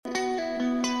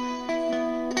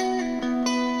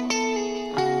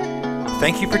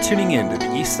Thank you for tuning in to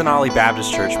the East Denali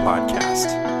Baptist Church podcast,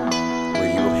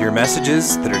 where you will hear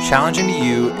messages that are challenging to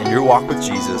you in your walk with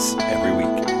Jesus every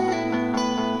week.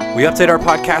 We update our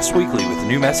podcast weekly with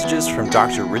new messages from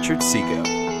Dr. Richard Seago.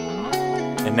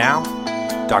 And now,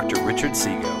 Dr. Richard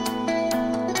Seago.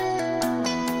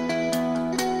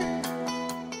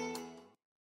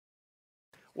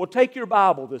 Well, take your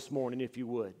Bible this morning, if you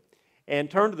would,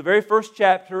 and turn to the very first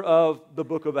chapter of the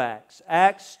book of Acts.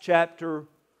 Acts chapter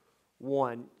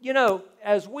 1. You know,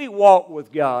 as we walk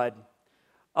with God,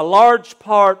 a large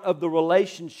part of the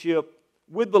relationship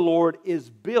with the Lord is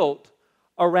built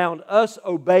around us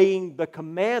obeying the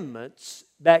commandments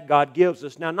that God gives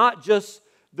us. Now, not just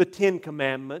the 10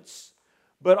 commandments,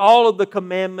 but all of the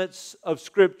commandments of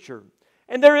Scripture.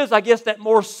 And there is, I guess, that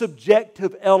more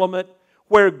subjective element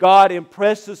where God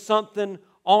impresses something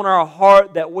on our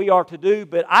heart that we are to do.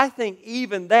 But I think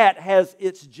even that has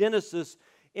its genesis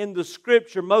in the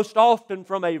Scripture, most often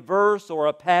from a verse or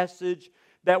a passage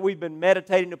that we've been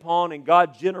meditating upon, and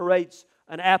God generates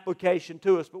an application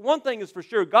to us. But one thing is for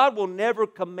sure, God will never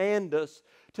command us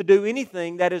to do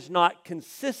anything that is not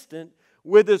consistent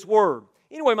with His Word.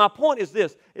 Anyway, my point is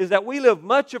this, is that we live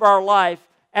much of our life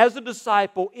as a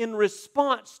disciple in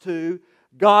response to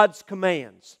God's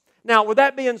commands. Now, with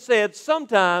that being said,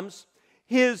 sometimes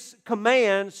His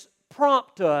commands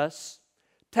prompt us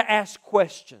to ask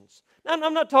questions. Now,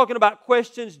 I'm not talking about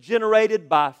questions generated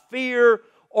by fear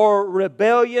or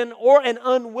rebellion or an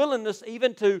unwillingness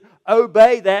even to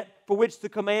obey that for which the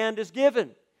command is given.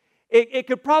 It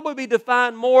could probably be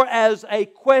defined more as a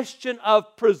question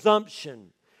of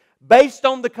presumption. Based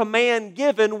on the command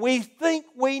given, we think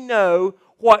we know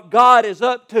what God is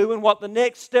up to and what the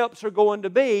next steps are going to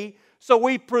be. So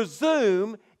we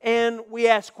presume and we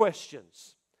ask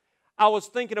questions. I was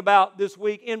thinking about this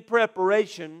week in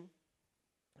preparation,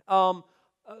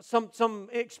 some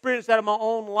experience out of my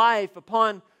own life.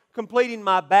 Upon completing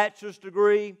my bachelor's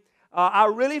degree, I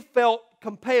really felt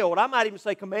compelled, I might even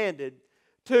say commanded,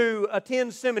 to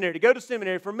attend seminary, to go to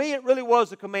seminary. For me, it really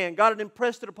was a command. God had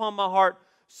impressed it upon my heart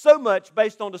so much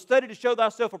based on the study to show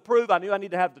thyself approved. I knew I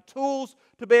needed to have the tools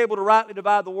to be able to rightly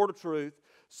divide the word of truth.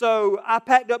 So I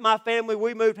packed up my family.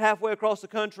 We moved halfway across the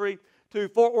country to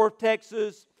Fort Worth,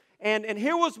 Texas. And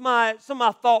here was some of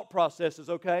my thought processes,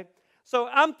 okay? So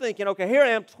I'm thinking, okay, here I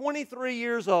am, 23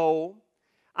 years old.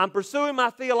 I'm pursuing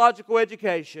my theological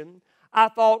education. I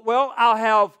thought, well, I'll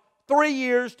have 3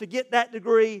 years to get that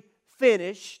degree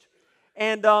finished.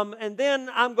 And then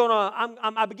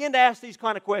I begin to ask these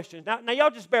kind of questions. Now, y'all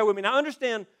just bear with me. Now,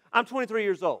 understand, I'm 23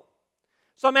 years old.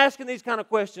 So I'm asking these kind of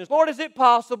questions. Lord, is it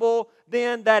possible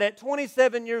then that at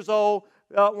 27 years old,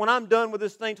 when I'm done with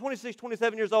this thing, 26,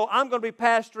 27 years old, I'm going to be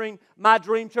pastoring my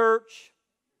dream church?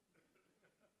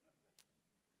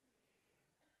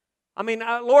 I mean,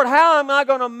 Lord, how am I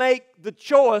going to make the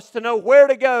choice to know where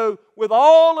to go with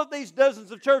all of these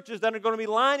dozens of churches that are going to be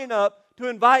lining up to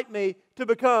invite me to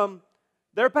become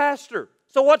their pastor?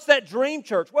 So what's that dream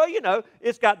church? Well, you know,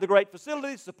 it's got the great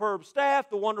facilities, superb staff,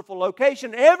 the wonderful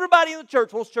location. Everybody in the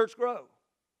church wants church grow.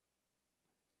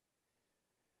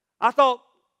 I thought,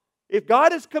 if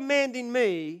God is commanding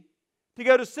me to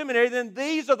go to seminary, then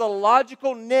these are the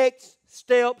logical next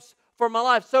steps for my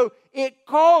life. So it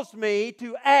caused me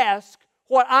to ask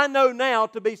what I know now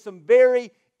to be some very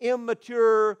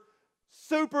immature,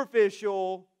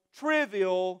 superficial,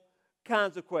 trivial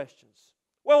kinds of questions.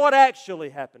 Well, what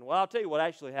actually happened? Well, I'll tell you what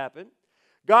actually happened.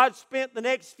 God spent the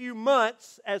next few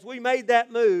months as we made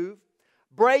that move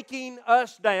breaking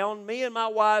us down, me and my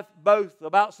wife both,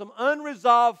 about some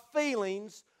unresolved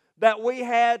feelings that we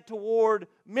had toward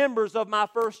members of my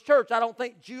first church. I don't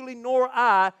think Julie nor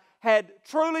I had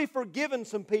truly forgiven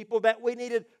some people that we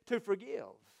needed to forgive.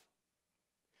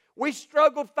 We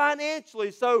struggled financially,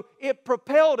 so it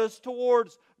propelled us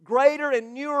towards greater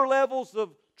and newer levels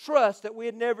of trust that we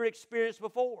had never experienced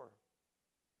before.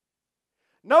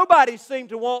 Nobody seemed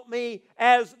to want me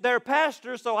as their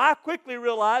pastor, so I quickly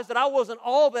realized that I wasn't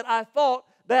all that I thought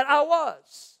that I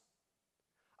was.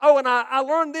 Oh, and I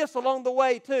learned this along the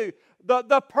way too.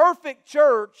 The perfect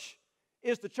church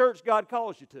is the church God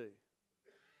calls you to,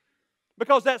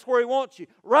 because that's where He wants you.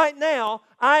 Right now,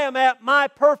 I am at my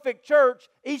perfect church,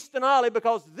 East Denali,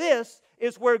 because this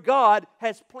is where God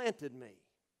has planted me.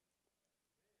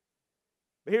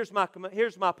 But here's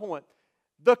my point.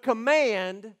 The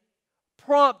command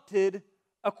prompted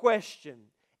a question.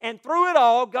 And through it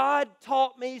all, God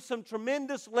taught me some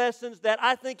tremendous lessons that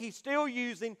I think He's still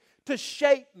using to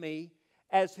shape me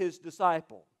as His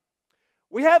disciple.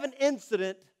 We have an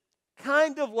incident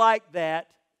kind of like that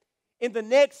in the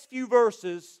next few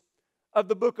verses of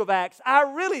the book of Acts.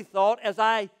 I really thought, as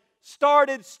I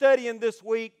started studying this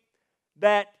week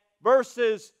that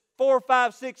verses 4,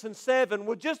 5, 6, and 7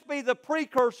 would just be the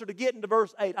precursor to getting to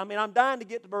verse 8. I mean, I'm dying to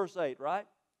get to verse 8, right?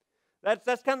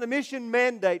 That's kind of the mission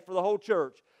mandate for the whole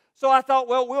church. So I thought,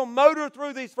 well, we'll motor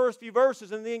through these first few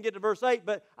verses and then get to verse 8,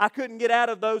 but I couldn't get out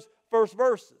of those first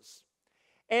verses.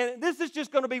 And this is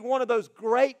just going to be one of those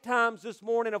great times this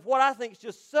morning of what I think is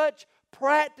just such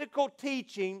practical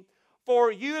teaching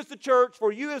for you as the church,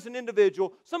 for you as an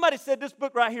individual. Somebody said this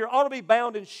book right here ought to be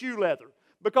bound in shoe leather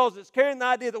because it's carrying the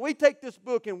idea that we take this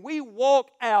book and we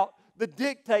walk out the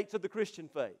dictates of the Christian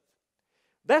faith.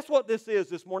 That's what this is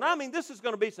this morning. I mean, this is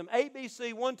going to be some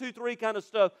ABC, 1, 2, 3 kind of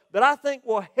stuff that I think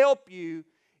will help you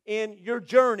in your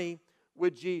journey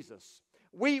with Jesus.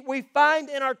 We find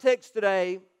in our text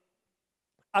today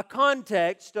a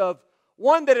context of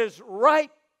one that is right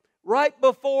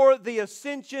before the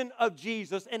ascension of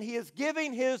Jesus, and He is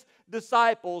giving His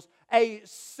disciples a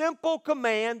simple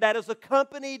command that is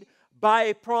accompanied by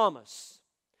a promise.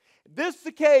 This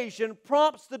occasion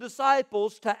prompts the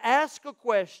disciples to ask a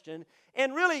question,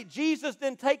 and really Jesus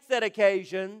then takes that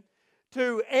occasion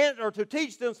to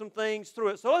teach them some things through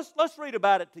it. So let's read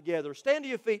about it together. Stand to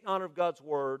your feet in honor of God's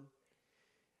Word.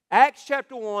 Acts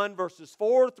chapter 1, verses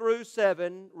 4 through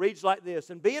 7 reads like this.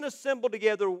 And being assembled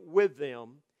together with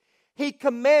them, He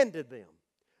commanded them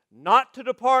not to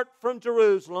depart from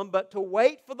Jerusalem, but to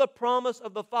wait for the promise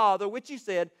of the Father, which He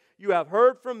said, You have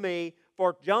heard from me,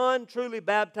 for John truly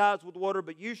baptized with water,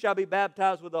 but you shall be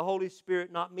baptized with the Holy Spirit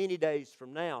not many days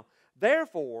from now.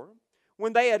 Therefore,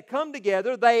 when they had come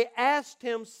together, they asked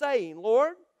Him, saying,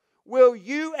 Lord, will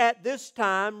you at this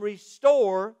time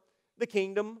restore the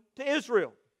kingdom to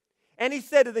Israel? And He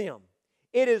said to them,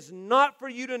 It is not for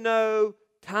you to know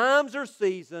times or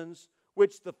seasons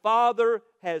which the Father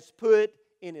has put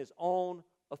in His own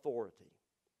authority.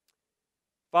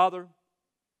 Father,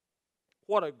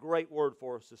 what a great word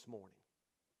for us this morning.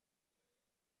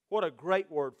 What a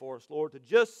great word for us, Lord, to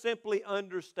just simply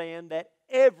understand that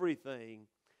everything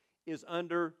is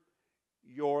under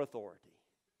Your authority.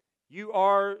 You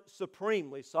are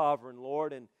supremely sovereign,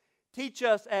 Lord, and teach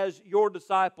us as Your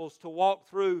disciples to walk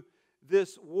through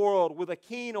this world with a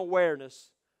keen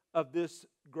awareness of this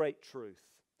great truth.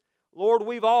 Lord,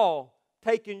 we've all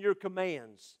taken Your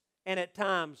commands and at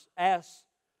times asked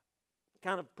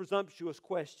kind of presumptuous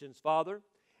questions, Father.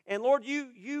 And Lord,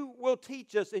 you will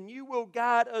teach us and You will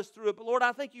guide us through it. But Lord,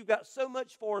 I think You've got so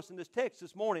much for us in this text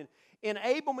this morning.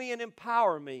 Enable me and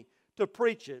empower me to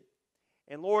preach it.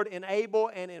 And Lord, enable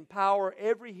and empower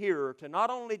every hearer to not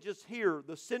only just hear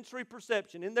the sensory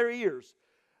perception in their ears,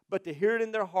 but to hear it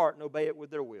in their heart and obey it with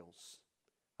their wills.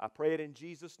 I pray it in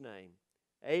Jesus' name.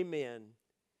 Amen.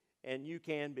 And you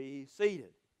can be seated.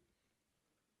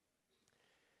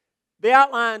 The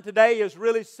outline today is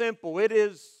really simple. It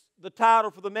is the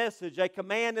title for the message, a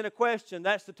command and a question.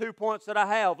 That's the 2 points that I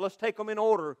have. Let's take them in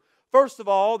order. First of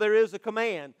all, there is a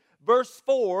command. Verse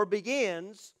 4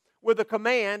 begins with a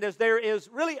command as there is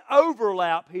really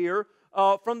overlap here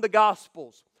from the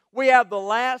Gospels. We have the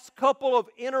last couple of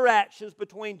interactions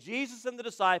between Jesus and the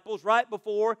disciples right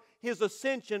before His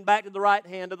ascension back to the right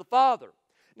hand of the Father.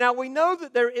 Now we know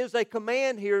that there is a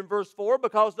command here in verse 4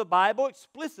 because the Bible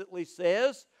explicitly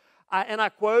says, and I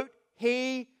quote,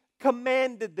 He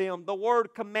commanded them. The word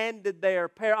commanded there,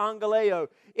 parangaleo.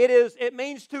 It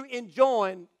means to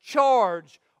enjoin,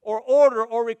 charge, or order,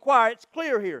 or require. It's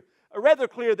clear here, rather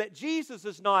clear that Jesus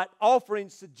is not offering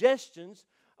suggestions.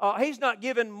 He's not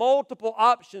giving multiple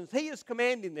options. He is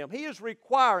commanding them. He is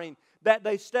requiring that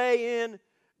they stay in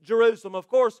Jerusalem. Of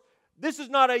course, this is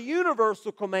not a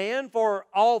universal command for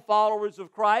all followers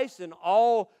of Christ in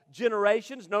all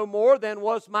generations, no more than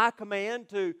was my command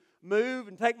to move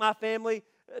and take my family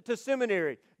to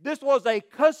seminary. This was a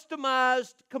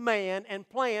customized command and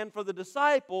plan for the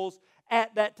disciples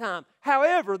at that time.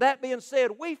 However, that being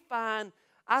said, we find,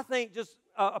 I think, just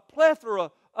a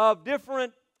plethora of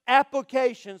different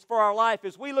applications for our life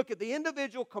as we look at the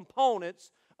individual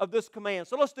components of this command.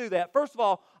 So let's do that. First of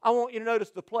all, I want you to notice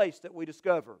the place that we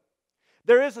discover.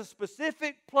 There is a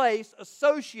specific place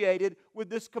associated with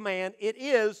this command. It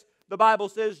is, the Bible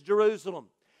says, Jerusalem.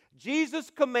 Jesus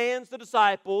commands the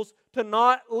disciples to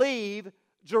not leave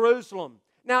Jerusalem.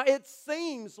 Now, it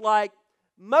seems like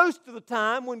most of the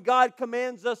time when God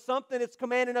commands us something, it's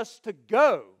commanding us to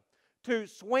go, to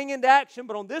swing into action.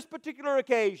 But on this particular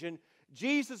occasion,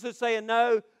 Jesus is saying,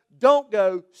 no, don't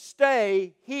go,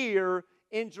 stay here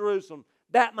in Jerusalem.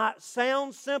 That might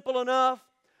sound simple enough,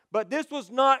 but this was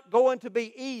not going to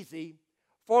be easy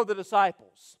for the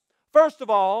disciples. First of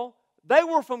all, they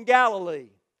were from Galilee.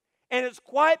 And it's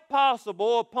quite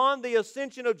possible upon the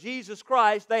ascension of Jesus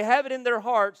Christ, they have it in their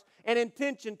hearts an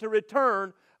intention to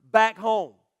return back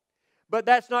home. But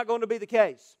that's not going to be the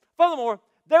case. Furthermore,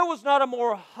 there was not a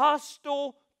more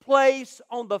hostile place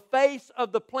on the face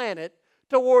of the planet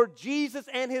toward Jesus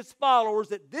and His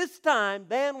followers at this time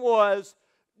than was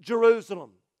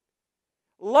Jerusalem.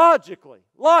 Logically.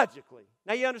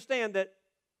 Now you understand that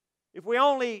if we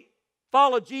only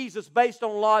follow Jesus based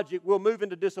on logic, we'll move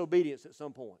into disobedience at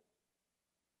some point.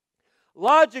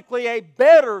 Logically, a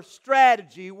better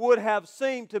strategy would have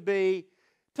seemed to be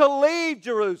to leave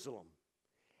Jerusalem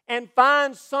and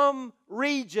find some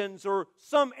regions or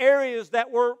some areas that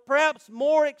were perhaps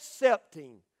more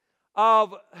accepting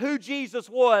of who Jesus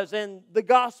was and the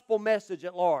gospel message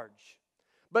at large.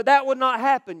 But that would not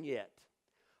happen yet.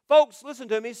 Folks, listen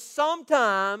to me.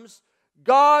 Sometimes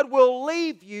God will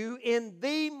leave you in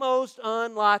the most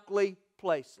unlikely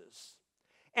places.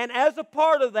 And as a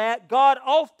part of that, God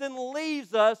often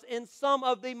leaves us in some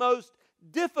of the most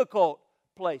difficult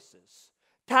places.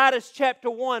 Titus chapter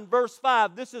 1, verse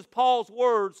 5, this is Paul's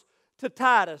words to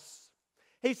Titus.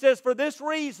 He says, "For this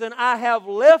reason I have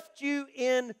left you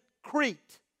in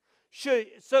Crete,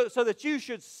 so that you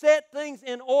should set things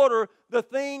in order, the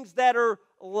things that are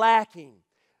lacking."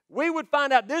 We would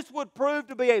find out this would prove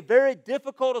to be a very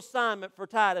difficult assignment for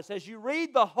Titus. As you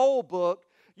read the whole book,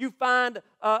 you find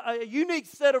a unique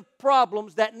set of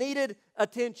problems that needed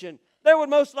attention. There would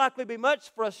most likely be much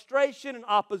frustration and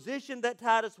opposition that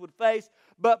Titus would face,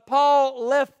 but Paul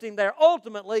left him there.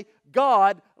 Ultimately,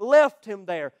 God left him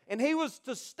there, and he was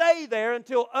to stay there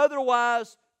until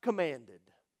otherwise commanded.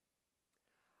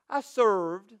 I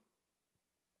served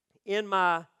in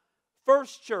my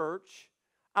first church.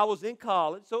 I was in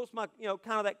college, so it was my,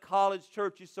 kind of that college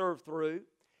church you serve through.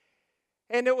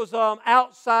 And it was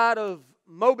outside of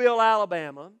Mobile,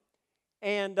 Alabama.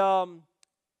 And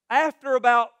after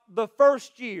about the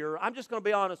first year, I'm just going to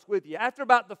be honest with you, after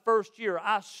about the first year,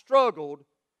 I struggled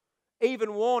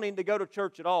even wanting to go to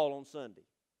church at all on Sunday.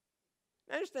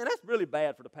 Now, understand, that's really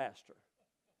bad for the pastor,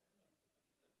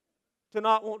 to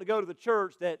not want to go to the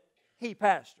church that he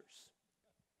pastors.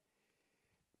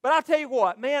 But I tell you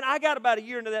what, man, I got about a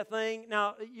year into that thing.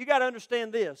 Now, you got to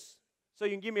understand this, so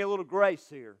you can give me a little grace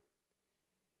here.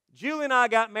 Julie and I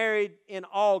got married in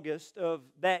August of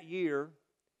that year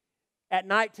at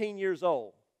 19 years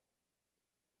old.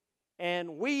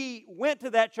 And we went to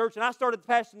that church, and I started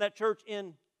pastoring that church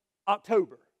in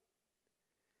October.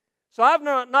 So I've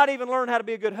not even learned how to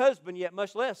be a good husband yet,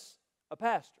 much less a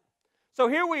pastor. So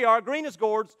here we are, green as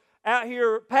gourds, out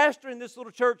here pastoring this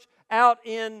little church out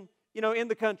in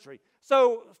the country.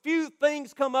 So a few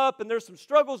things come up and there's some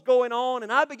struggles going on,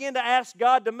 and I began to ask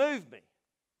God to move me.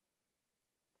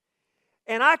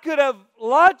 And I could have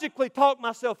logically talked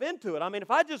myself into it. I mean,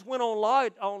 if I just went on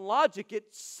logic,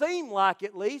 it seemed like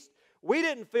at least we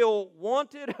didn't feel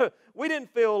wanted, we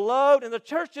didn't feel loved, and the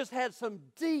church just had some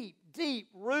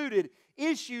deep-rooted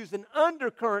issues and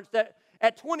undercurrents that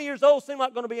at 20 years old seemed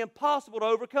like going to be impossible to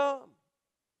overcome.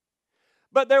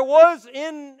 But there was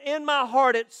in my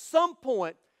heart at some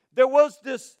point, there was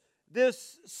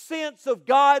this sense of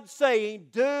God saying,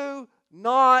 "Do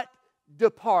not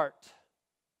depart."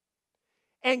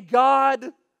 And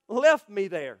God left me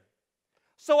there.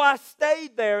 So I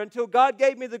stayed there until God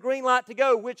gave me the green light to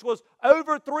go, which was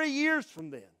over 3 years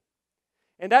from then.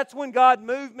 And that's when God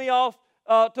moved me off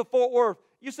to Fort Worth.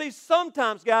 You see,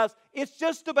 sometimes, guys, it's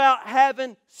just about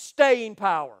having staying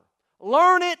power.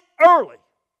 Learn it early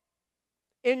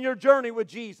in your journey with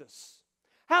Jesus.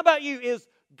 How about you? Is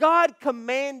God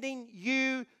commanding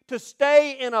you to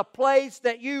stay in a place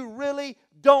that you really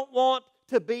don't want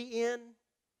to be in?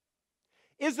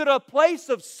 Is it a place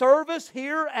of service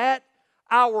here at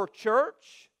our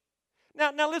church?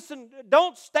 Now listen,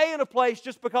 don't stay in a place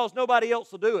just because nobody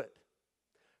else will do it.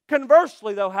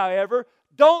 Conversely, though, however,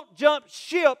 don't jump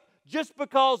ship just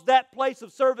because that place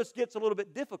of service gets a little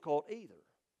bit difficult either.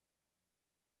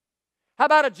 How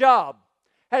about a job?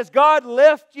 Has God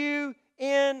left you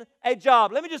in a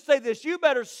job? Let me just say this. You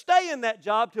better stay in that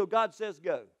job till God says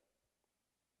go.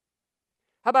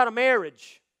 How about a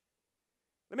marriage?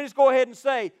 Let me just go ahead and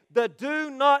say, the do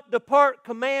not depart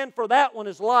command for that one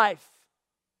is life.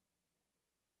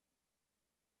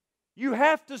 You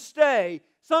have to stay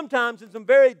sometimes in some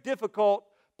very difficult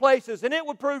places, and it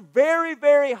would prove very,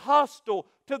 very hostile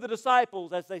to the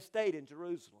disciples as they stayed in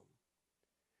Jerusalem.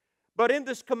 But in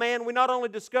this command, we not only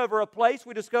discover a place,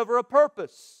 we discover a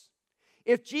purpose.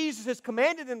 If Jesus has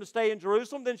commanded them to stay in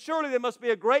Jerusalem, then surely there must be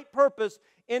a great purpose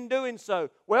in doing so.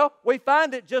 Well, we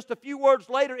find it just a few words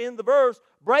later in the verse.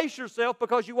 Brace yourself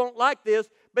because you won't like this.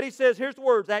 But he says, here's the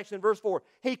words actually in verse 4.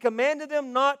 He commanded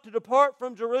them not to depart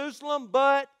from Jerusalem,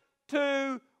 but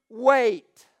to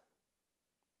wait.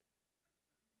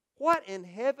 What in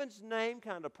heaven's name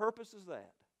kind of purpose is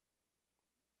that?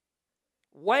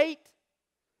 Wait?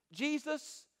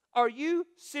 Jesus, are you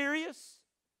serious?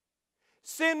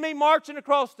 Send me marching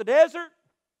across the desert?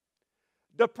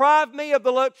 Deprive me of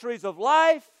the luxuries of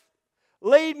life?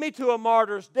 Lead me to a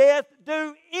martyr's death?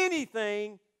 Do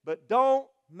anything, but don't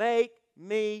make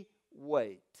me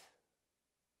wait.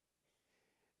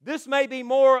 This may be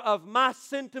more of my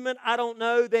sentiment, I don't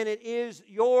know, than it is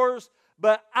yours,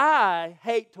 but I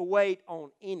hate to wait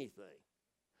on anything.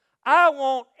 I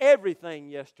want everything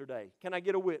yesterday. Can I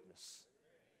get a witness?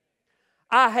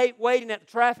 I hate waiting at the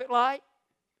traffic light.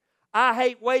 I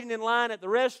hate waiting in line at the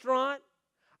restaurant.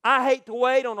 I hate to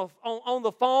wait on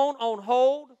the phone on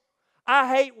hold.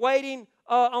 I hate waiting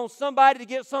on somebody to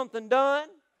get something done.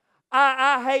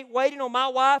 I hate waiting on my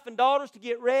wife and daughters to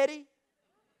get ready.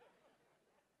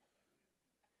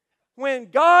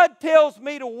 When God tells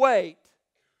me to wait,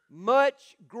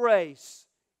 much grace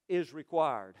is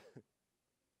required.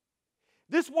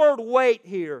 This word wait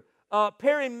here,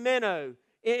 perimeno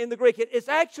in the Greek, it's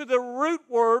actually the root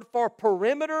word for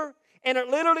perimeter, and it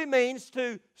literally means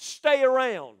to stay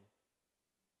around.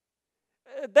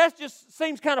 That just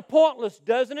seems kind of pointless,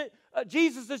 doesn't it?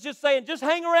 Jesus is just saying, just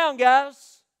hang around,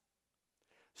 guys.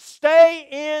 Stay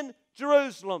in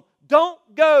Jerusalem. Don't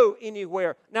go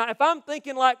anywhere. Now, if I'm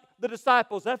thinking like the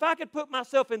disciples, if I could put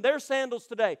myself in their sandals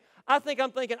today, I'm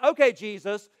thinking, okay,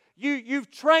 Jesus,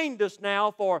 you've trained us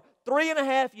now for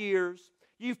 3.5 years.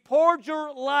 You've poured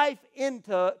your life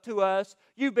into us.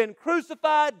 You've been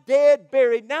crucified, dead,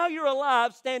 buried. Now you're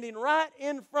alive, standing right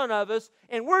in front of us,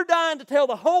 and we're dying to tell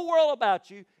the whole world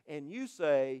about you. And you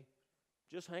say,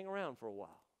 just hang around for a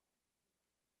while.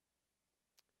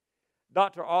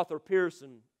 Dr. Arthur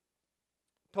Pearson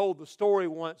told the story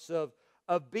once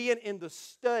of being in the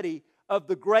study of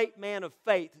the great man of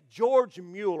faith, George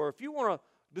Mueller. If you want to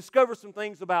discover some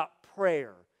things about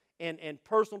prayer and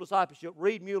personal discipleship,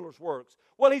 read Mueller's works.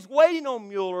 Well, he's waiting on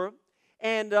Mueller,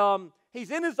 and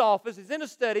he's in his office, he's in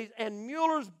his studies, and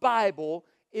Mueller's Bible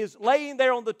is laying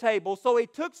there on the table, so he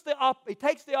takes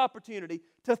the opportunity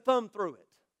to thumb through it.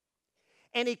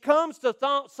 And he comes to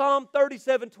Psalm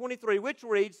 37:23, which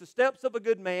reads, "The steps of a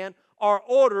good man are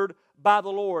ordered by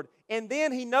the Lord." And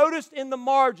then he noticed in the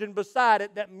margin beside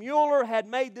it that Mueller had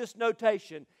made this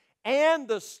notation, "and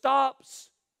the stops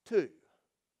too."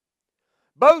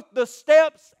 Both the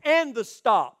steps and the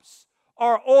stops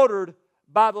are ordered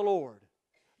by the Lord.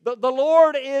 The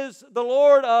Lord is the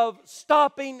Lord of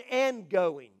stopping and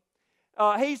going.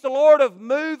 He's the Lord of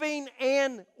moving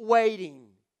and waiting.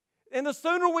 And the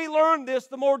sooner we learn this,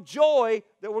 the more joy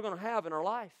that we're going to have in our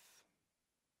life.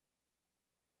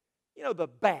 You know, the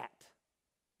bat,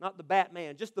 not the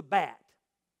Batman, just the bat,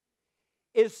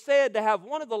 is said to have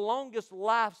one of the longest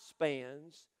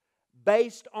lifespans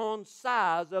based on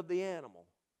size of the animal.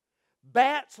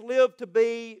 Bats live to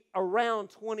be around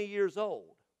 20 years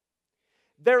old.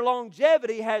 Their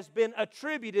longevity has been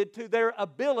attributed to their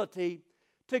ability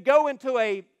to go into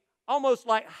a almost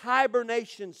like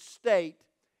hibernation state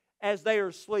as they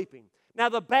are sleeping. Now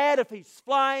the bat, if he's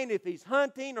flying, if he's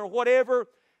hunting or whatever,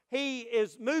 he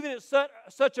is moving at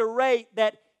such a rate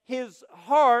that his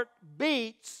heart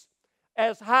beats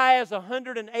as high as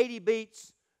 180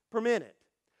 beats per minute.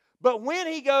 But when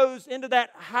he goes into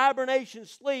that hibernation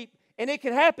sleep, and it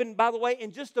can happen, by the way,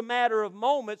 in just a matter of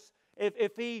moments,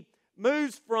 if he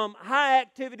moves from high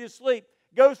activity to sleep,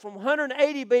 goes from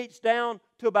 180 beats down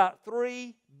to about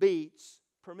 3 beats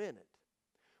per minute,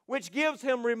 which gives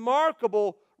him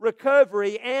remarkable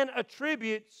recovery and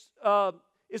attributes to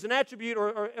his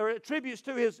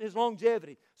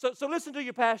longevity. So listen to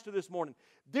your pastor this morning.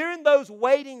 During those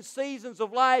waiting seasons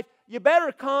of life, you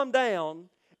better calm down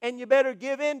and you better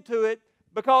give in to it,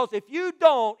 because if you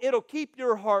don't, it'll keep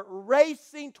your heart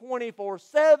racing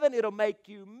 24/7. It'll make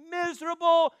you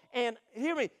miserable and,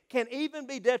 hear me, can even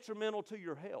be detrimental to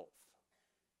your health.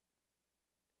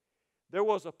 There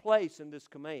was a place in this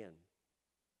command,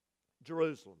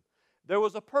 Jerusalem. There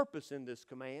was a purpose in this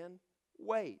command,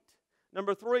 wait.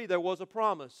 Number 3, there was a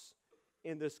promise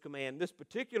in this command. In this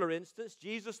particular instance,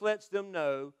 Jesus lets them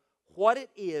know what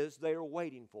it is they are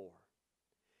waiting for.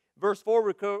 Verse 4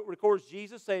 records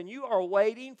Jesus saying, "You are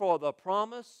waiting for the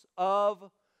promise of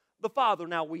the Father."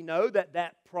 Now we know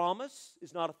that promise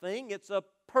is not a thing, it's a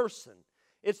person.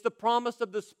 It's the promise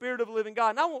of the Spirit of the living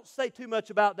God. And I won't say too much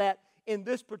about that in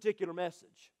this particular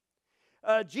message.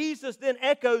 Jesus then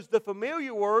echoes the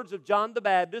familiar words of John the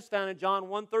Baptist found in John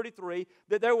 1:33,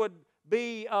 that there would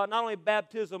be not only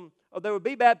baptism, there would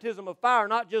be baptism of fire,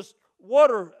 not just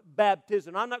water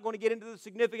baptism. I'm not going to get into the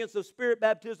significance of Spirit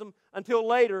baptism until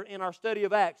later in our study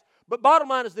of Acts. But bottom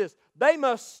line is this: they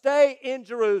must stay in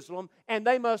Jerusalem and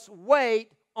they must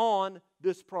wait on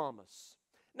this promise.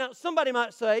 Now, somebody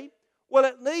might say, well,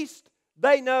 at least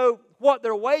they know what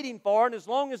they're waiting for, and as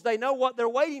long as they know what they're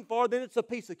waiting for, then it's a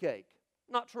piece of cake.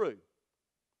 Not true.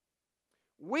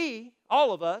 We,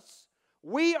 all of us,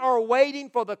 we are waiting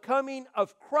for the coming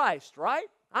of Christ, right?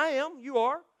 I am, you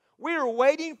are. We are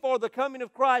waiting for the coming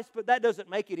of Christ, but that doesn't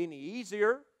make it any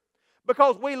easier,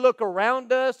 because we look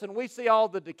around us and we see all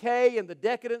the decay and the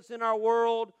decadence in our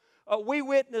world. We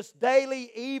witness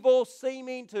daily evil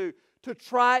seeming to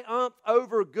triumph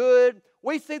over good.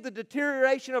 We see the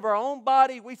deterioration of our own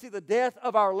body. We see the death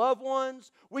of our loved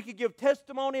ones. We could give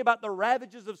testimony about the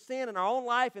ravages of sin in our own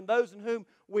life and those in whom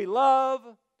we love.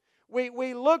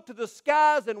 We look to the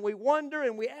skies and we wonder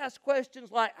and we ask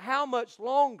questions like, how much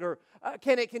longer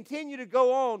can it continue to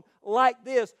go on like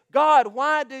this? God,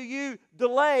 why do you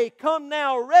delay? Come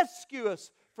now, rescue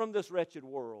us from this wretched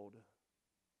world.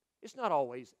 It's not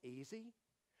always easy.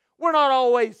 We're not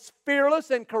always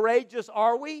fearless and courageous,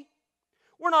 are we?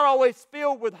 We're not always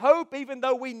filled with hope, even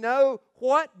though we know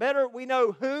what? Better, we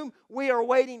know whom we are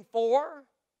waiting for.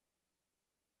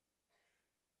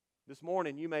 This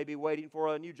morning, you may be waiting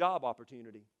for a new job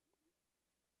opportunity.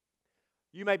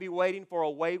 You may be waiting for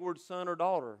a wayward son or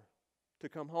daughter to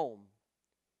come home.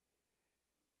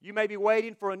 You may be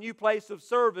waiting for a new place of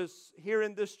service here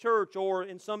in this church or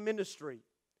in some ministry.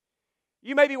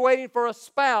 You may be waiting for a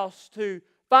spouse to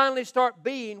finally start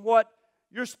being what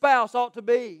your spouse ought to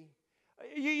be.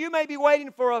 You may be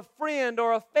waiting for a friend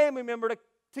or a family member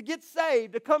to get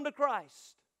saved, to come to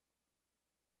Christ.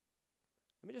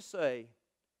 Let me just say,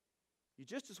 you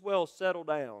just as well settle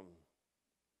down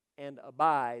and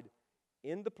abide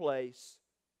in the place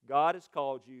God has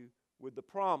called you with the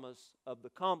promise of the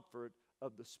comfort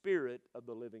of the Spirit of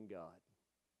the living God.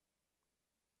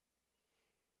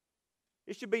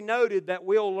 It should be noted that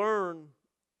we'll learn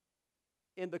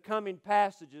in the coming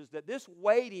passages that this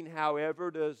waiting, however,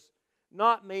 does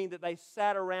not mean that they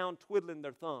sat around twiddling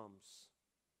their thumbs.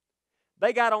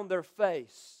 They got on their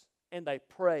face and they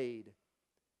prayed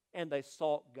and they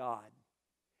sought God.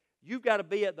 You've got to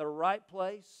be at the right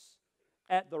place,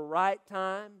 at the right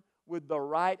time, with the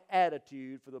right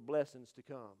attitude for the blessings to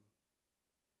come.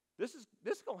 This is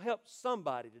going to help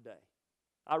somebody today,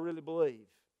 I really believe.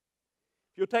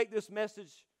 If you'll take this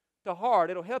message to heart,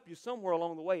 it'll help you somewhere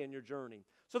along the way in your journey.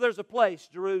 So there's a place,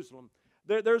 Jerusalem.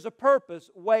 There's a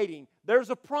purpose, waiting. There's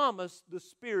a promise, the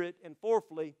Spirit. And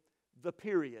fourthly, the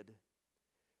period.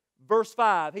 Verse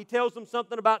 5, he tells them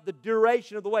something about the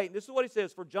duration of the wait. And this is what he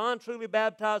says: for John truly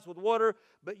baptized with water,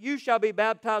 but you shall be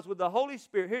baptized with the Holy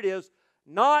Spirit. Here it is,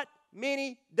 not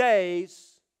many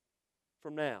days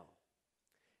from now.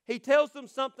 He tells them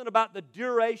something about the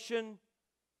duration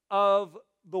of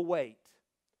the wait.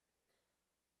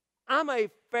 I'm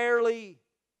a fairly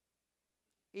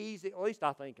easy, at least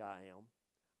I think I am.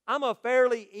 I'm a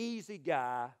fairly easy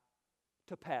guy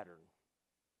to pattern.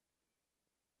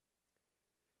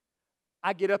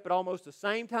 I get up at almost the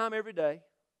same time every day.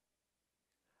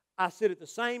 I sit at the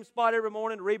same spot every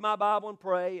morning to read my Bible and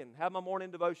pray and have my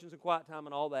morning devotions and quiet time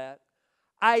and all that.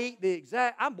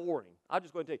 I'm boring. I'm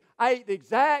just going to tell you. I eat the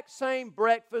exact same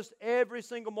breakfast every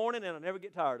single morning and I never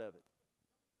get tired of it.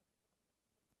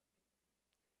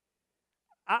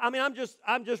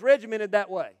 I'm just regimented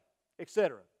that way,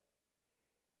 etc.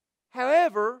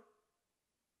 However,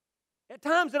 at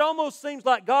times it almost seems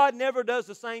like God never does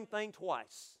the same thing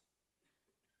twice.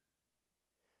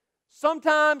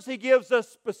 Sometimes He gives us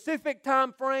specific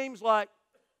time frames, like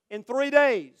in 3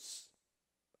 days,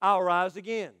 I'll rise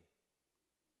again.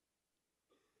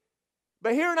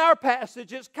 But here in our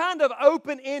passage, it's kind of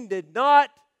open-ended, not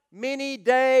many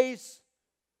days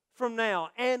from now.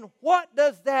 And what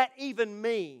does that even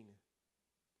mean?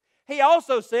 He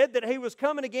also said that He was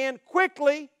coming again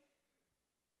quickly,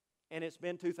 and it's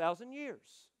been 2,000 years.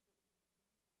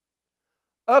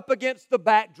 Up against the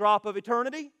backdrop of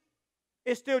eternity,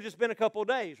 it's still just been a couple of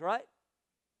days, right?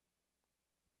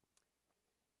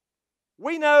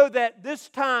 We know that this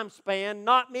time span,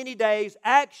 not many days,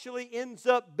 actually ends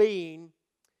up being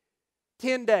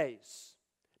 10 days.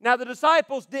 Now, the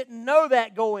disciples didn't know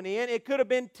that going in. It could have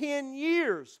been 10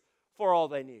 years for all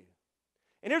they knew.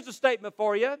 And here's a statement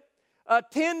for you.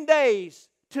 10 days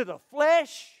to the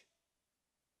flesh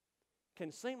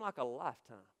can seem like a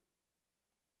lifetime.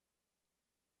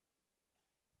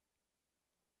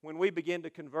 When we begin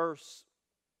to converse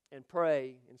and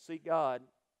pray and seek God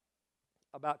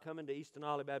about coming to East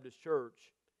Denali Baptist Church,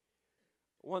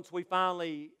 once we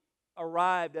finally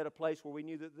arrived at a place where we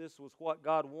knew that this was what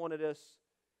God wanted us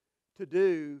to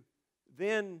do,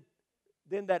 then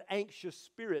that anxious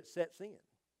spirit sets in.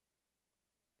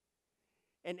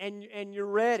 And you're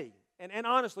ready. And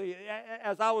honestly,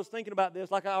 as I was thinking about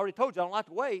this, like I already told you, I don't like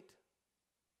to wait.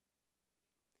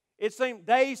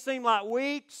 Days seem like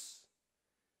weeks.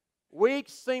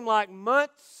 Weeks seem like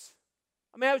months.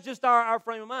 I mean, that was just our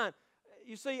frame of mind.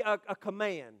 You see, a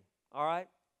command, all right?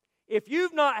 If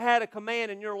you've not had a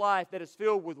command in your life that is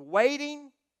filled with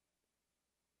waiting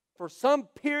for some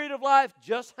period of life,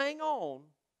 just hang on,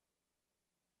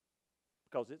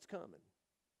 because it's coming.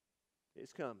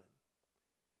 It's coming.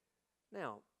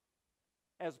 Now,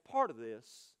 as part of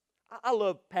this, I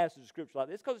love passages of Scripture like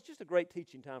this because it's just a great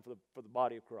teaching time for the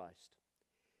body of Christ.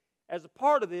 As a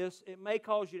part of this, it may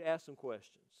cause you to ask some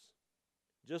questions,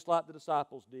 just like the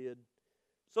disciples did.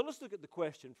 So let's look at the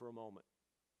question for a moment.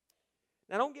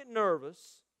 Now, don't get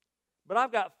nervous, but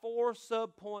I've got 4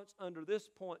 subpoints under this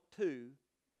point too,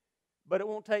 but it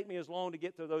won't take me as long to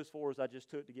get through those 4 as I just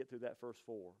took to get through that first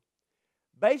 4.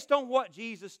 Based on what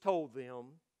Jesus told them,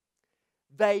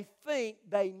 they think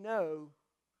they know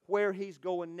where He's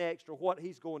going next or what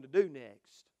He's going to do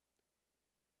next.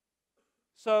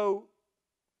 So,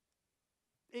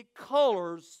 it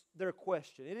colors their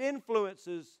question. It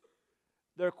influences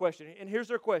their question. And here's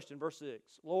their question, verse 6.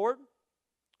 Lord,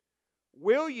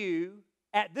 will you,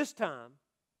 at this time,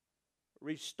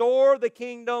 restore the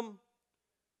kingdom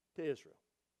to Israel?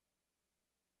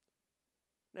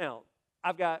 Now,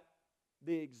 I've got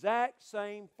the exact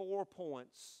same 4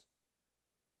 points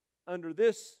under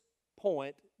this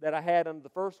point that I had under the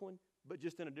first one, but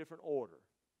just in a different order.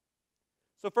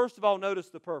 So first of all, notice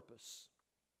the purpose.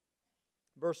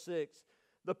 Verse 6.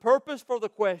 The purpose for the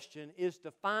question is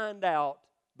to find out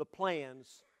the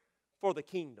plans for the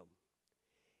kingdom.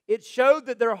 It showed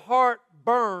that their heart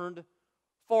burned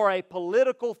for a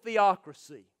political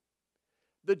theocracy.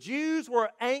 The Jews were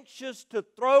anxious to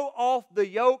throw off the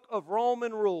yoke of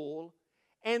Roman rule,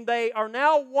 and they are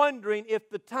now wondering if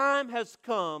the time has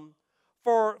come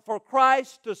for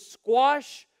Christ to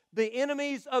squash the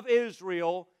enemies of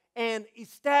Israel and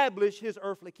establish His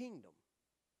earthly kingdom.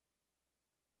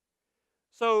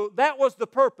 So that was the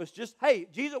purpose. Just, hey,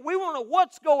 Jesus, we want to know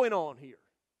what's going on here.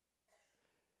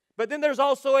 But then there's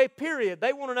also a period.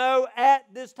 They want to know at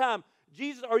this time.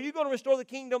 Jesus, are you going to restore the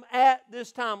kingdom at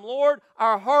this time? Lord,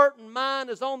 our heart and mind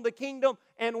is on the kingdom,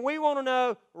 and we want to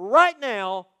know right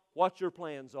now what your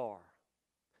plans are.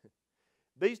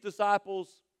 These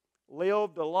disciples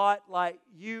lived a lot like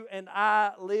you and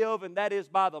I live, and that is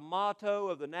by the motto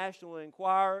of the National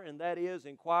Enquirer, and that is,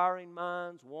 inquiring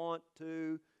minds want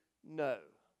to know.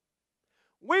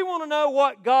 We want to know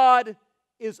what God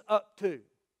is up to.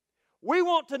 We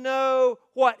want to know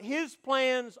what His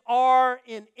plans are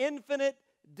in infinite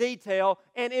detail,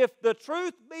 and if the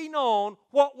truth be known,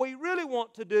 what we really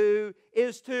want to do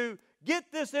is to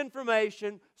get this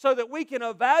information so that we can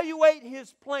evaluate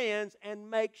His plans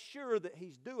and make sure that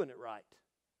He's doing it right.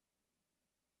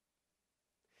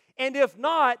 And if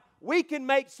not, we can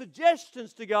make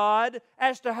suggestions to God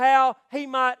as to how He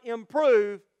might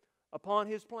improve upon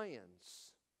His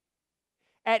plans.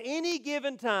 At any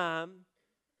given time,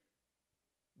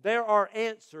 there are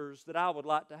answers that I would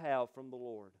like to have from the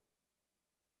Lord.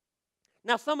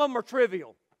 Now, some of them are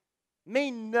trivial,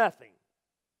 mean nothing.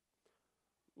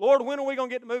 Lord, when are we going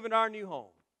to get to move into our new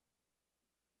home?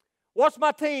 What's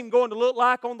my team going to look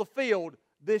like on the field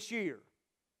this year?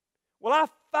 Will I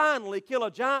finally kill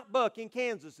a giant buck in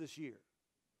Kansas this year?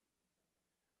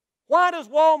 Why does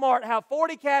Walmart have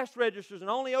 40 cash registers and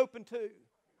only open 2?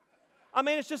 I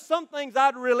mean, it's just some things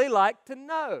I'd really like to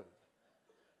know.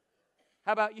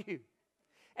 How about you?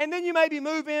 And then you maybe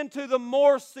move into the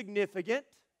more significant.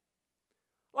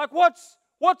 Like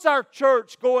what's our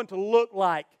church going to look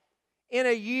like in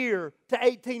a year to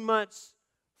 18 months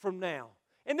from now?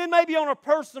 And then maybe on a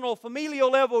personal, familial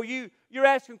level, you're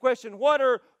asking questions, what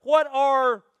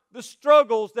are the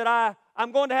struggles that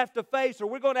I'm going to have to face or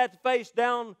we're going to have to face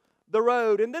down the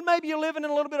road? And then maybe you're living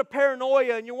in a little bit of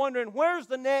paranoia and you're wondering, where's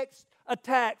the next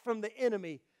attack from the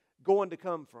enemy going to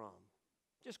come from?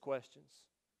 Just questions.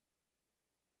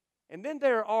 And then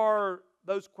there are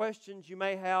those questions you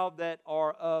may have that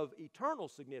are of eternal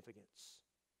significance.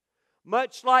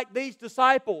 Much like these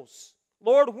disciples,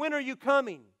 Lord, when are you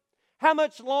coming? How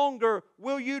much longer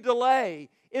will you delay?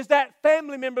 Is that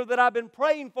family member that I've been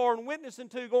praying for and witnessing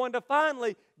to going to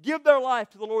finally give their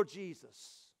life to the Lord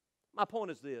Jesus? My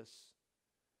point is this.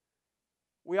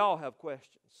 We all have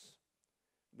questions.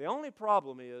 The only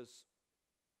problem is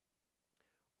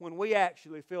when we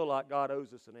actually feel like God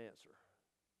owes us an answer.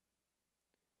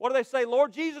 What do they say?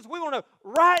 Lord Jesus, we want to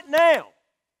right now.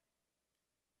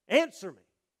 Answer me.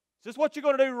 Is this what you're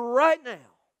going to do right now?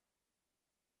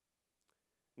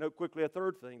 Note quickly a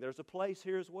third thing. There's a place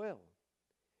here as well.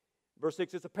 Verse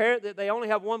 6, it's apparent that they only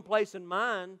have one place in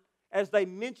mind as they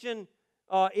mention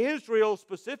Israel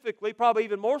specifically, probably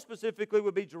even more specifically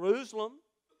would be Jerusalem.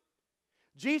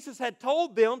 Jesus had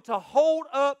told them to hold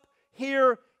up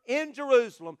here in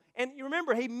Jerusalem. And you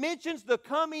remember, he mentions the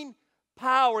coming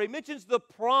power. He mentions the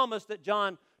promise that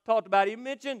John talked about. He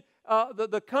mentioned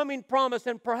the coming promise.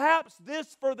 And perhaps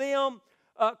this for them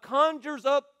conjures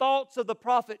up thoughts of the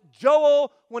prophet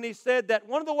Joel when he said that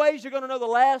one of the ways you're going to know the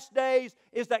last days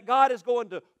is that God is going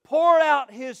to pour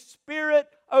out His Spirit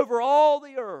over all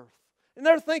the earth. And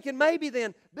they're thinking maybe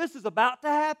then this is about to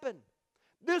happen.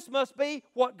 This must be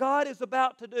what God is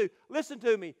about to do. Listen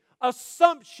to me.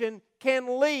 Assumption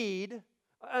can lead,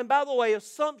 and by the way,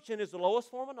 assumption is the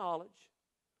lowest form of knowledge.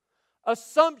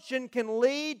 Assumption can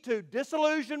lead to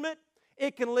disillusionment.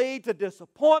 It can lead to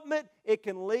disappointment. It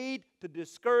can lead to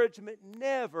discouragement.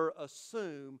 Never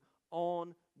assume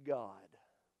on God.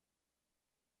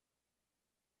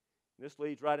 This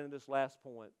leads right into this last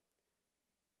point.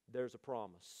 There's a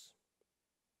promise.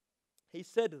 He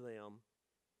said to them,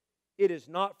 it is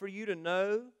not for you to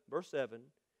know, verse 7,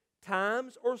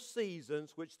 times or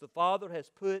seasons which the Father has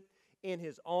put in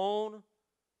His own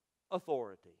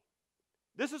authority.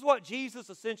 This is what Jesus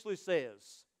essentially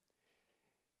says.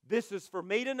 This is for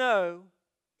me to know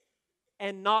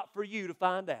and not for you to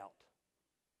find out.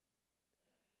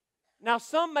 Now,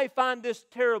 some may find this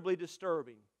terribly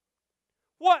disturbing.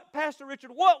 What, Pastor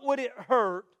Richard, what would it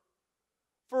hurt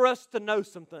for us to know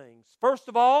some things? First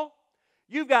of all,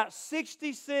 you've got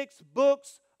 66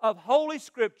 books of Holy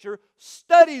Scripture.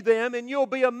 Study them and you'll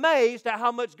be amazed at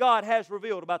how much God has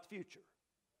revealed about the future.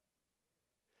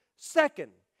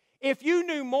 Second, if you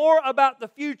knew more about the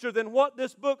future than what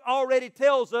this book already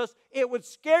tells us, it would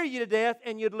scare you to death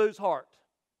and you'd lose heart.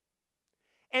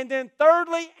 And then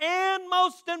thirdly, and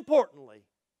most importantly,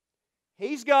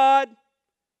 He's God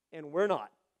and we're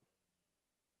not.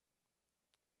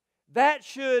 That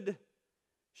should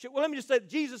well, let me just say,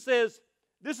 Jesus says,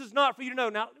 this is not for you to know.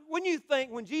 Now, when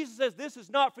Jesus says this is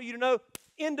not for you to know,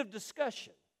 end of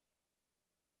discussion.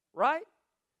 Right?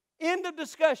 End of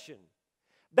discussion.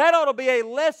 That ought to be a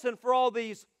lesson for all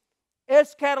these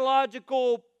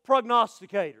eschatological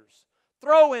prognosticators.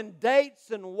 Throwing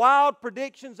dates and wild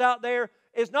predictions out there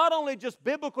is not only just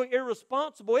biblically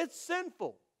irresponsible, it's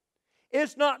sinful.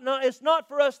 It's not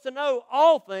for us to know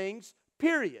all things,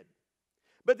 period.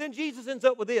 But then Jesus ends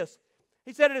up with this.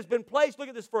 He said it has been placed, look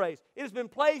at this phrase, it has been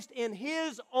placed in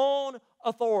His own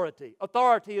authority.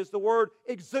 Authority is the word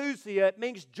exousia. It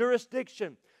means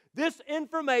jurisdiction. This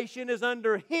information is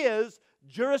under His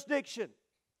jurisdiction.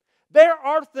 There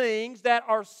are things that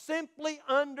are simply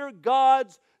under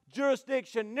God's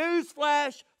jurisdiction.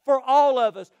 Newsflash for all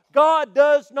of us. God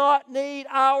does not need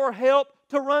our help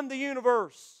to run the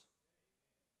universe.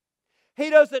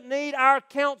 He doesn't need our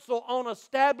counsel on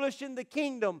establishing the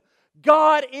kingdom.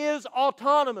 God is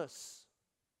autonomous.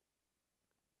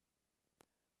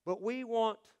 But we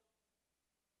want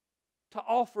to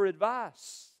offer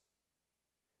advice.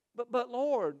 But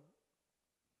Lord,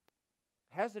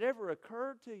 has it ever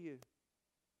occurred to you?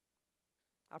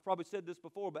 I've probably said this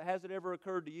before, but has it ever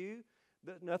occurred to you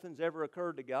that nothing's ever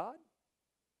occurred to God?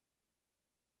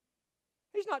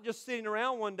 He's not just sitting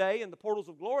around one day in the portals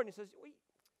of glory and He says, well,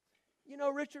 you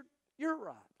know, Richard, you're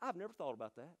right. I've never thought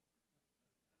about that.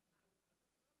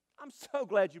 I'm so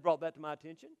glad you brought that to my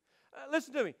attention.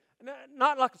 Listen to me.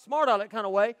 Not like a smart aleck kind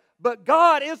of way, but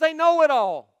God is a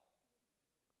know-it-all.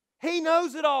 He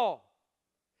knows it all.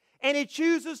 And He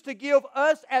chooses to give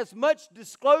us as much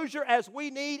disclosure as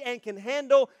we need and can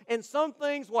handle. And some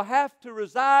things will have to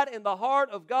reside in the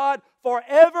heart of God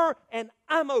forever, and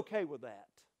I'm okay with that.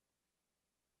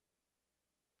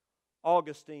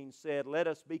 Augustine said, let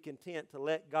us be content to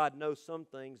let God know some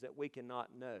things that we cannot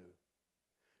know.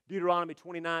 Deuteronomy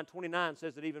 29:29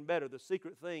 says it even better. The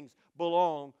secret things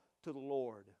belong to the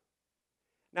Lord.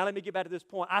 Now let me get back to this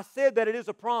point. I said that it is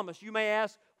a promise. You may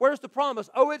ask, where's the promise?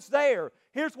 Oh, it's there.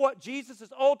 Here's what Jesus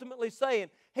is ultimately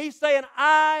saying. He's saying,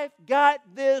 I've got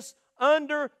this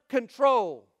under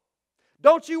control.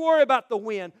 Don't you worry about the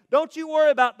when. Don't you worry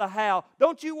about the how.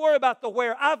 Don't you worry about the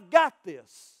where. I've got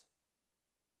this.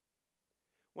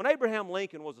 When Abraham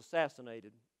Lincoln was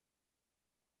assassinated,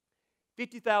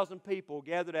 50,000 people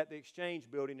gathered at the Exchange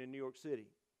Building in New York City.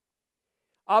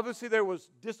 Obviously, there was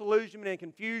disillusionment and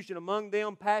confusion among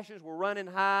them. Passions were running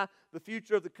high. The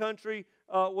future of the country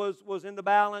was in the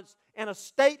balance. And a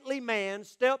stately man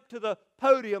stepped to the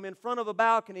podium in front of a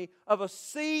balcony of a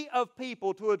sea of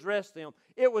people to address them.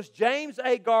 It was James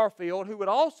A. Garfield, who would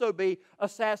also be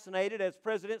assassinated as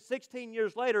president 16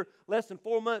 years later, less than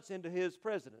 4 months into his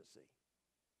presidency.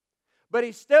 But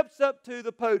he steps up to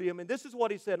the podium, and this is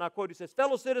what he said, and I quote, he says,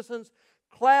 "Fellow citizens,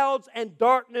 clouds and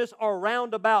darkness are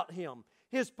round about him.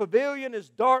 His pavilion is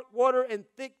dark water and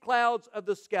thick clouds of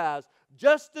the skies.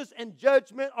 Justice and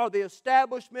judgment are the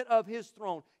establishment of his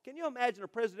throne." Can you imagine a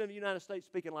president of the United States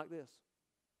speaking like this?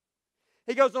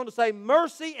 He goes on to say,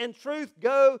 "Mercy and truth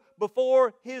go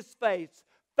before his face.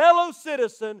 Fellow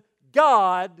citizen,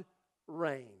 God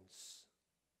reigns."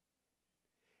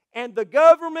 And the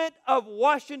government of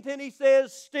Washington, he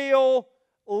says, still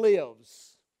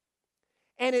lives.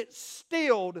 And it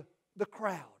stilled the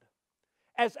crowd.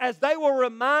 As they were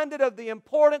reminded of the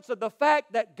importance of the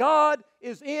fact that God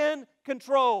is in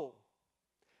control.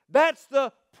 That's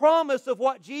the promise of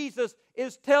what Jesus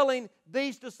is telling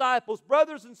these disciples.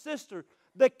 Brothers and sisters,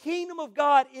 the kingdom of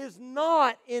God is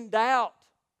not in doubt.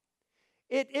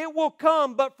 It will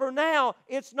come, but for now,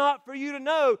 it's not for you to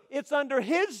know. It's under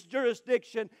His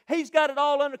jurisdiction. He's got it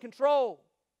all under control.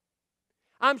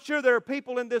 I'm sure there are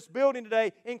people in this building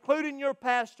today, including your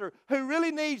pastor, who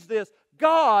really needs this.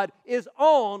 God is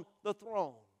on the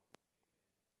throne.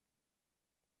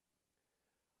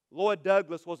 Lloyd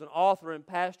Douglas was an author and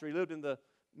pastor. He lived in the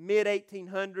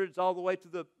mid-1800s all the way to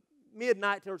the late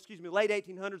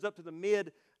 1800s up to the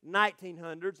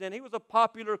mid-1900s. And he was a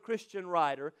popular Christian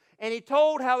writer. And he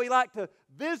told how he liked to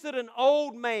visit an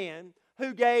old man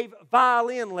who gave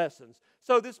violin lessons.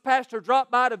 So this pastor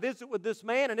dropped by to visit with this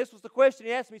man, and this was the question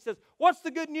he asked him. He says, "What's the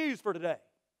good news for today?"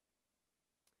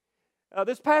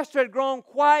 This pastor had grown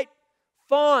quite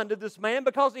fond of this man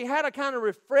because he had a kind of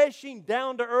refreshing,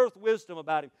 down-to-earth wisdom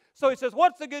about him. So he says,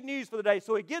 "What's the good news for the day?"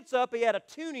 So he gets up. He had a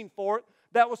tuning fork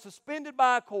that was suspended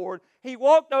by a cord. He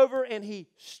walked over and he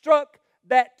struck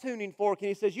that tuning fork. And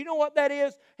he says, "You know what that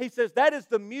is?" He says, "That is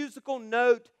the musical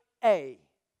note A."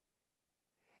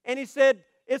 And he said,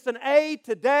 "It's an A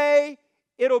today.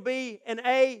 It'll be an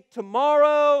A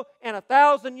tomorrow. And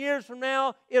 1,000 years from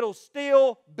now, it'll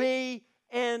still be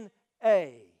an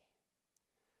A."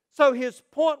 So his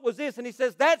point was this, and he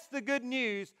says that's the good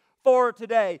news for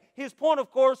today. His point, of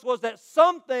course, was that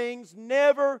some things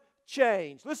never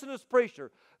change. Listen to this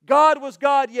preacher. God was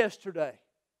God yesterday.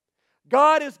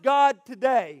 God is God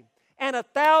today. And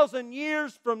 1,000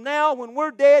 years from now, when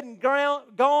we're dead and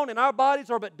gone and our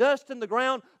bodies are but dust in the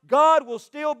ground, God will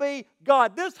still be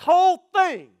God. This whole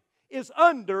thing is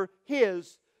under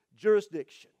His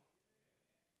jurisdiction.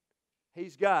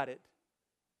 He's got it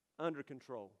under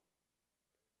control.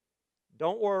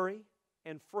 Don't worry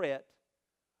and fret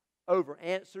over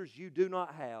answers you do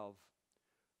not have.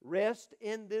 Rest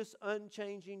in this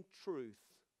unchanging truth.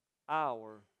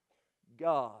 Our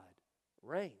God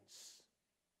reigns.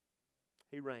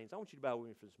 He reigns. I want you to bow with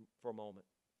me for a moment.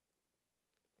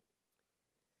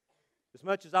 As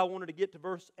much as I wanted to get to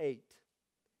verse 8,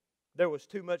 there was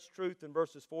too much truth in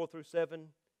verses 4 through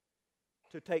 7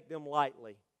 to take them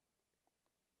lightly.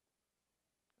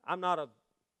 I'm not a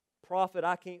prophet.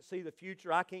 I can't see the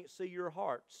future. I can't see your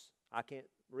hearts. I can't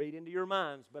read into your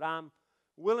minds. But I'm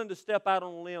willing to step out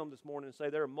on a limb this morning and say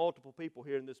there are multiple people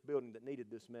here in this building that needed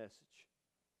this message.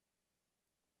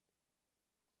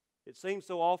 It seems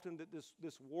so often that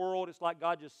this world, it's like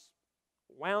God just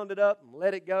wound it up and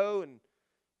let it go, and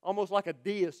almost like a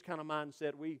deist kind of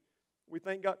mindset. We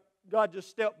think God just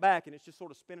stepped back and it's just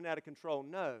sort of spinning out of control.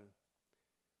 No.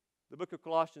 The book of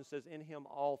Colossians says, "In Him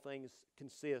all things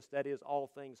consist." That is, all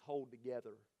things hold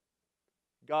together.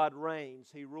 God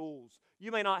reigns. He rules.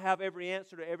 You may not have every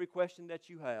answer to every question that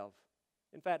you have.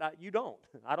 In fact, you don't.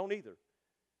 I don't either.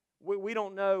 We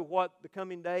don't know what the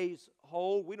coming days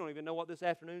hold. We don't even know what this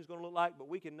afternoon is going to look like, but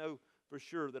we can know for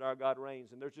sure that our God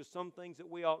reigns. And there's just some things that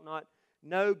we ought not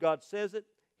know. God says it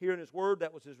here in His Word.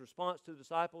 That was His response to the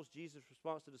disciples, Jesus'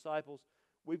 response to the disciples.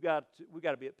 We've got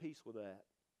to be at peace with that.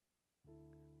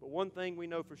 But one thing we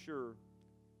know for sure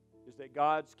is that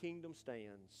God's kingdom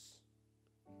stands.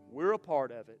 We're a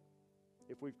part of it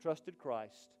if we've trusted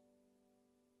Christ.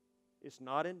 It's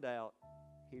not in doubt.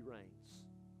 He reigns.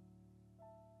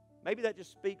 Maybe that just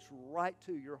speaks right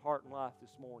to your heart and life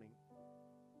this morning.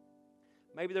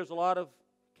 Maybe there's a lot of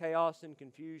chaos and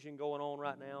confusion going on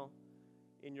right now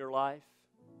in your life.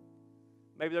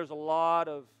 Maybe there's a lot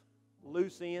of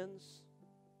loose ends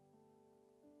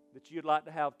that you'd like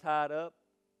to have tied up.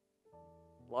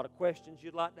 A lot of questions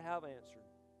you'd like to have answered.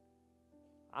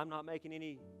 I'm not making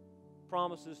any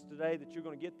promises today that you're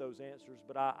going to get those answers,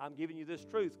 but I'm giving you this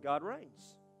truth. God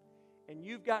reigns. And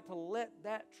you've got to let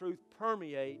that truth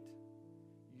permeate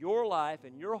your life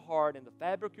and your heart and the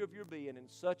fabric of your being in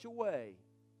such a way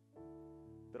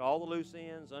that all the loose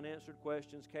ends, unanswered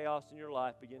questions, chaos in your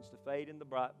life begins to fade in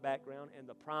the background, and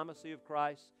the primacy of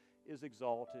Christ is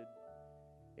exalted,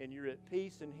 and you're at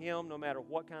peace in Him no matter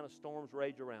what kind of storms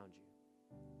rage around you.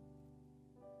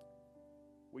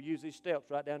 We use these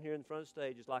steps right down here in the front of the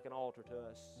stage as like an altar to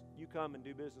us. You come and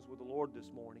do business with the Lord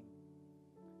this morning.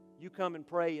 You come and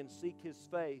pray and seek His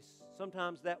face.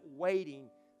 Sometimes that waiting,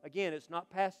 again, it's not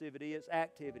passivity, it's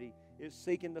activity. It's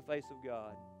seeking the face of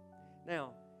God.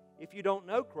 Now, if you don't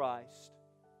know Christ,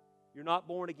 you're not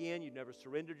born again, you've never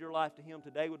surrendered your life to Him,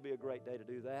 today would be a great day to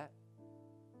do that.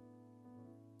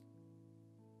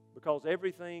 Because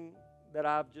everything that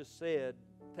I've just said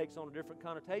takes on a different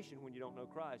connotation when you don't know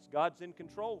Christ. God's in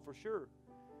control for sure.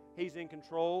 He's in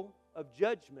control of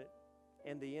judgment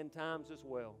and the end times as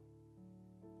well.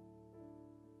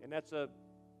 And that's a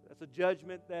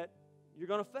judgment that you're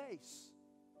going to face.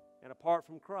 And apart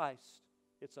from Christ,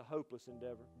 it's a hopeless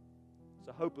endeavor. It's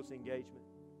a hopeless engagement.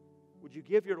 Would you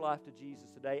give your life to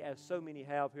Jesus today, as so many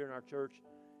have here in our church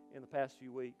in the past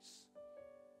few weeks?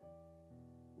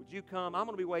 Would you come? I'm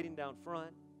going to be waiting down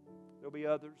front. There'll be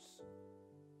others.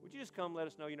 Would you just come let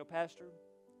us know, Pastor,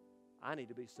 I need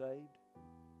to be saved.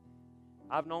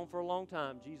 I've known for a long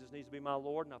time Jesus needs to be my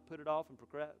Lord, and I've put it off and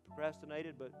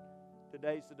procrastinated, but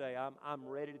today's the day. I'm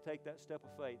ready to take that step of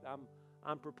faith.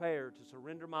 I'm prepared to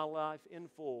surrender my life in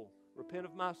full, repent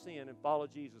of my sin, and follow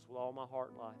Jesus with all my heart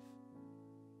and life.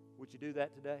 Would you do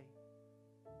that today?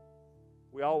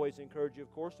 We always encourage you,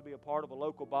 of course, to be a part of a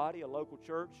local body, a local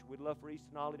church. We'd love for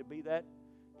East Denali to be that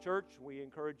church. We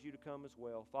encourage you to come as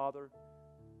well. Father,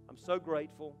 I'm so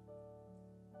grateful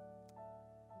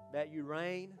that you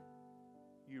reign,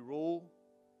 you rule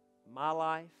my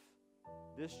life,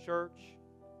 this church,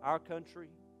 our country,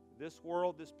 this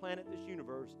world, this planet, this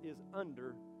universe is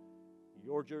under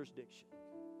your jurisdiction.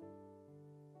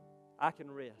 I can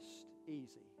rest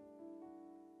easy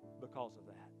because of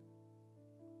that.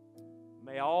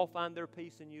 May all find their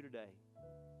peace in you today.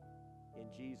 In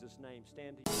Jesus' name,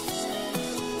 stand to you.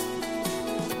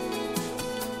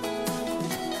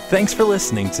 Thanks for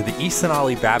listening to the East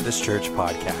Denali Baptist Church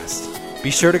podcast.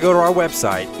 Be sure to go to our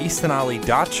website,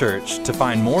 eastdenali.church, to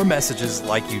find more messages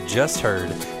like you just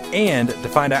heard and to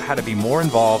find out how to be more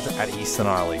involved at East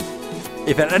Denali.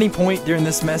 If at any point during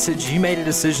this message you made a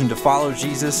decision to follow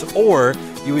Jesus, or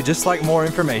you would just like more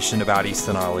information about East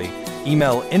Denali,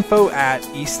 email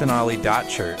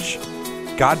info@eastdenali.church.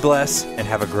 God bless and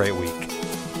have a great week.